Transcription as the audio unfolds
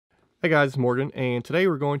Hey guys, it's Morgan, and today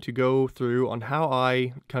we're going to go through on how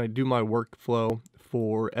I kind of do my workflow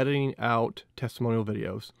for editing out testimonial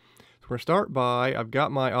videos. So we're going to start by, I've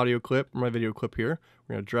got my audio clip, or my video clip here.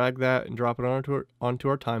 We're going to drag that and drop it onto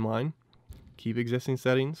our timeline, keep existing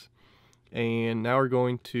settings, and now we're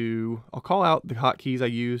going to, I'll call out the hotkeys I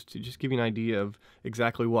use to just give you an idea of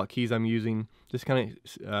exactly what keys I'm using, just kind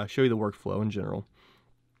of show you the workflow in general.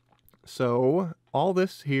 So all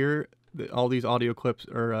this here, all these audio clips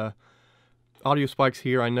or audio spikes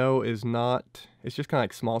here, I know is not, it's just kind of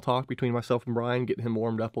like small talk between myself and Brian, getting him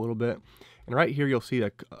warmed up a little bit. And right here, you'll see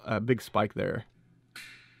a big spike there.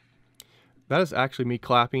 That is actually me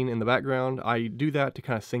clapping in the background. I do that to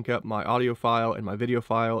kind of sync up my audio file and my video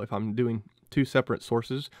file if I'm doing two separate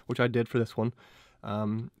sources, which I did for this one.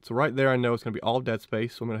 So right there, I know it's going to be all dead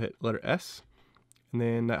space. So I'm going to hit letter S, and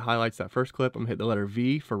then that highlights that first clip. I'm going to hit the letter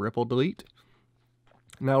V for ripple delete.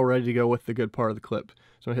 Now we're ready to go with the good part of the clip.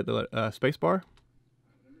 So I'm going to hit the space bar.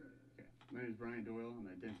 Okay. My name is Brian Doyle. I'm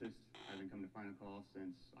a dentist. I've been coming to Final Call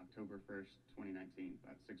since October 1st, 2019,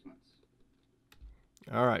 about 6 months.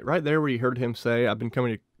 All right, right there where you heard him say, I've been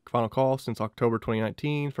coming to Final Call since October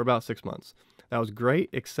 2019 for about 6 months. That was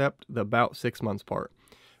great, except the about 6 months part.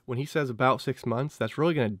 When he says about 6 months, that's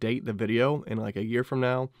really going to date the video in like a year from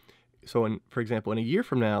now. So for example, in a year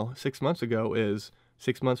from now, 6 months ago is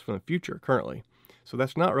 6 months from the future currently. So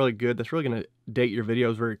that's not really good. That's really going to date your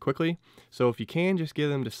videos very quickly. So if you can, just get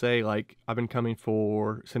them to say like, I've been coming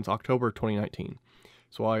since October 2019.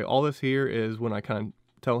 So all this here is when I kind of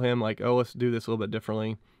tell him like, oh, let's do this a little bit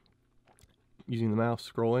differently. Using the mouse,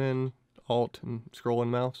 scroll in, Alt, and scroll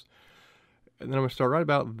in mouse. And then I'm going to start right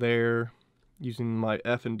about there, using my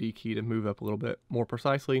F and D key to move up a little bit more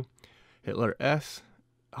precisely. Hit letter S,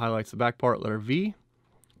 highlights the back part, letter V.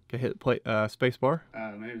 Okay, hit space bar.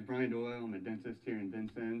 My name is Brian Doyle. I'm a dentist here in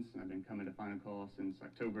Vincennes. I've been coming to Final Call since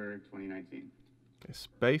October 2019. Okay,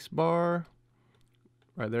 space bar.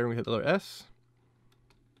 Right there, we hit the letter S.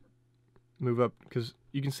 Move up, because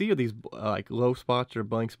you can see these like low spots or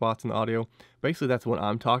blank spots in the audio. Basically, that's when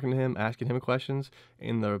I'm talking to him, asking him questions,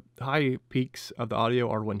 and the high peaks of the audio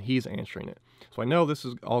are when he's answering it. So I know this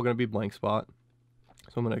is all going to be blank spot.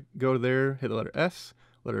 So I'm going to go there, hit the letter S,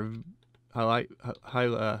 highlight,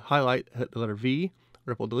 hit the letter V,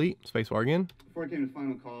 ripple delete, spacebar again. Before I came to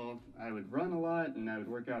Final Call, I would run a lot and I would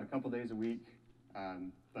work out a couple days a week.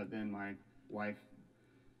 But then my wife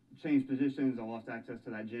changed positions. I lost access to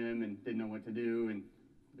that gym and didn't know what to do, and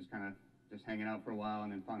was kind of just hanging out for a while,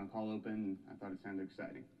 and then Final Call opened, and I thought it sounded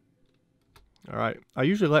exciting. All right, I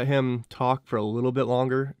usually let him talk for a little bit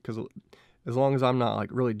longer, because as long as I'm not like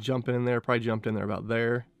really jumping in there, probably jumped in there about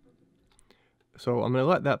there. So I'm going to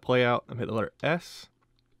let that play out. I'm going to hit the letter S,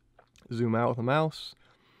 zoom out with the mouse,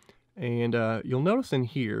 and you'll notice in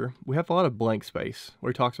here we have a lot of blank space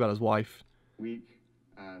where he talks about his wife.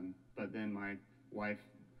 But then my wife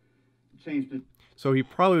changed it. So he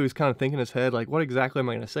probably was kind of thinking in his head, like, what exactly am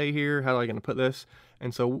I going to say here? How am I going to put this?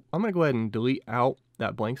 And so I'm going to go ahead and delete out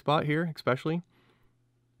that blank spot here, especially.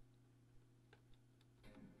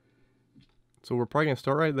 So we're probably going to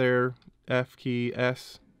start right there, F key,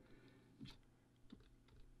 S.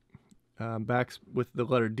 Back with the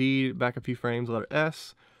letter D, back a few frames, letter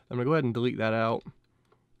S. I'm going to go ahead and delete that out.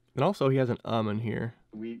 And also he has an in here.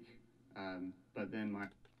 But then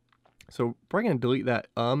so probably going to delete that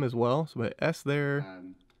as well. So hit S there,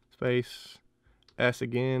 space, S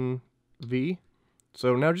again, V.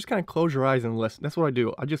 So now just kind of close your eyes and listen. That's what I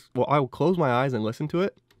do. I will close my eyes and listen to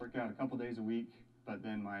it. Work out a couple days a week, but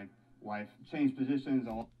then my wife changed positions.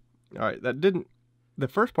 All right, the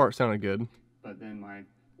first part sounded good. But then my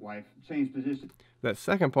wife changed positions. That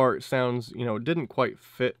second part sounds, didn't quite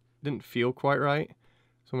fit, didn't feel quite right.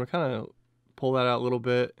 So I'm going to kind of pull that out a little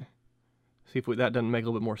bit. See if that doesn't make a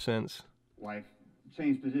little bit more sense. Wife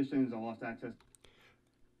changed positions. I lost access.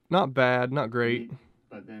 Not bad, not great.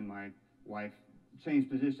 But then my wife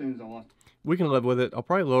changed positions. I lost. We can live with it. I'll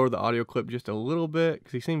probably lower the audio clip just a little bit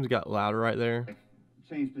because he seems to got louder right there.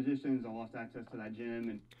 Changed positions. I lost access to that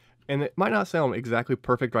gym. And it might not sound exactly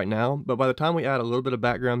perfect right now, but by the time we add a little bit of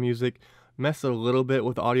background music, mess a little bit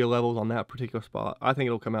with the audio levels on that particular spot, I think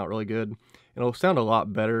it'll come out really good. It'll sound a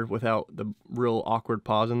lot better without the real awkward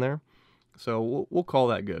pause in there. So we'll call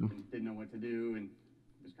that good. Didn't know what to do and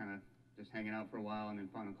was kind of just hanging out for a while, and then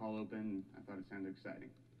Final Call opened, and I thought it sounded exciting.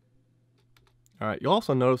 All right, you'll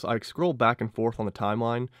also notice I scroll back and forth on the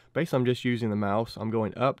timeline. Basically, I'm just using the mouse. I'm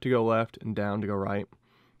going up to go left and down to go right.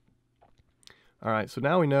 All right, so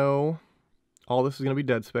now we know all this is going to be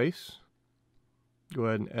dead space. Go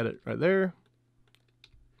ahead and edit right there.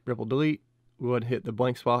 Ripple delete. Go ahead and hit the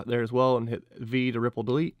blank spot there as well and hit V to ripple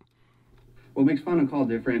delete. What makes Final Call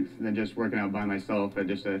different than just working out by myself at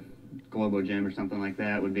just a Globo gym or something like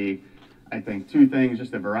that would be, I think, two things: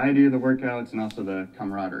 just the variety of the workouts and also the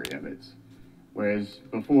camaraderie of it. Whereas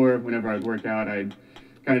before, whenever I'd work out, I'd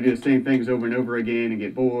kind of do the same things over and over again and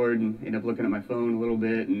get bored and end up looking at my phone a little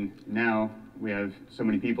bit. And now we have so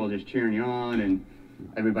many people just cheering you on, and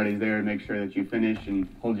everybody's there to make sure that you finish and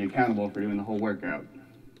hold you accountable for doing the whole workout.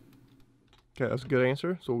 Okay, that's a good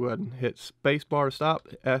answer. So we'll go ahead and hit space bar to stop,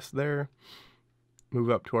 S there. Move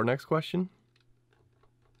up to our next question.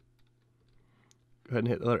 Go ahead and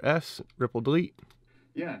hit the letter S, ripple delete.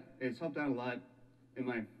 Yeah, it's helped out a lot. In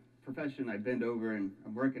my profession, I bend over and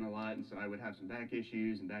I'm working a lot, and so I would have some back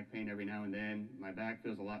issues and back pain every now and then. My back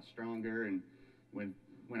feels a lot stronger, and when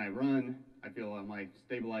I run, I feel all my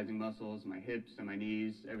stabilizing muscles, my hips and my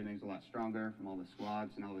knees, everything's a lot stronger from all the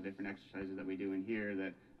squats and all the different exercises that we do in here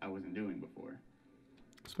that I wasn't doing before.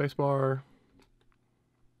 Spacebar.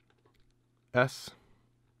 S.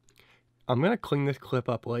 I'm going to clean this clip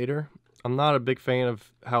up later. I'm not a big fan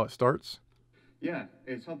of how it starts. Yeah,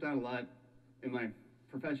 it's helped out a lot in my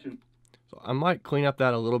profession. So I might clean up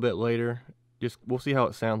that a little bit later. Just we'll see how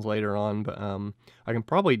it sounds later on, but I can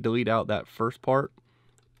probably delete out that first part.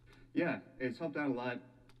 Yeah, it's helped out a lot.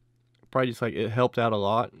 Probably just like it helped out a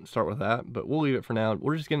lot. Start with that, but we'll leave it for now.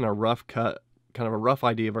 We're just getting a rough cut, kind of a rough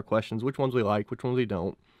idea of our questions, which ones we like, which ones we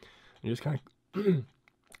don't, and just kind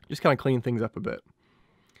of clean things up a bit.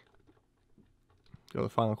 Go to the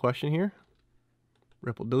final question here.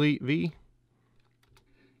 Ripple delete V.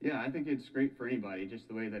 Yeah, I think it's great for anybody, just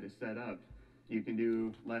the way that it's set up. You can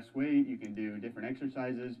do less weight, you can do different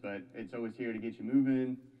exercises, but it's always here to get you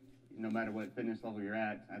moving. No matter what fitness level you're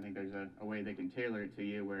at, I think there's a way they can tailor it to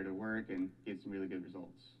you where to work and get some really good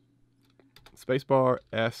results. Spacebar,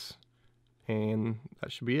 S, and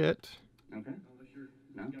that should be it. Okay.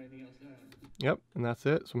 No? Yep, and that's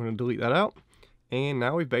it. So I'm going to delete that out. And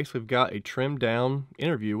now we've basically got a trimmed down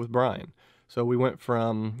interview with Brian. So we went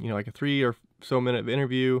from, like a 3 or so minute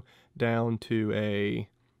interview down to a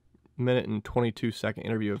minute and 22-second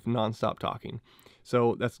interview of nonstop talking.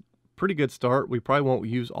 So that's a pretty good start. We probably won't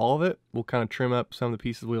use all of it. We'll kind of trim up some of the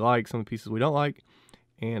pieces we like, some of the pieces we don't like.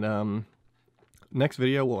 And next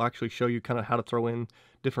video, we'll actually show you kind of how to throw in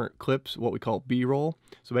different clips, what we call B-roll.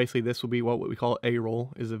 So basically this will be what we call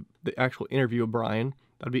A-roll, is the actual interview of Brian.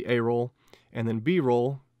 That'd be A-roll. And then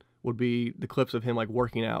B-roll would be the clips of him like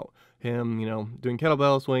working out, him, doing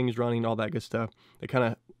kettlebell swings, running, all that good stuff.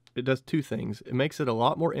 It does two things. It makes it a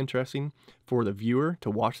lot more interesting for the viewer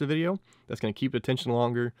to watch the video. That's going to keep attention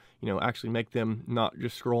longer, actually make them not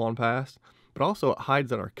just scroll on past, but also it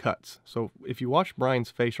hides out our cuts. So if you watch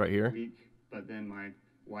Brian's face right here, but then my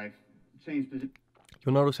wife changed position.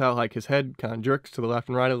 You'll notice how like his head kind of jerks to the left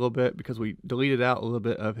and right a little bit because we deleted out a little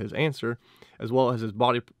bit of his answer, as well as his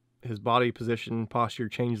body position posture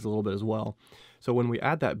changes a little bit as well. So when we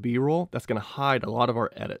add that B-roll, that's going to hide a lot of our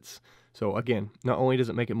edits. So again, not only does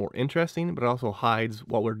it make it more interesting, but it also hides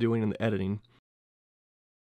what we're doing in the editing.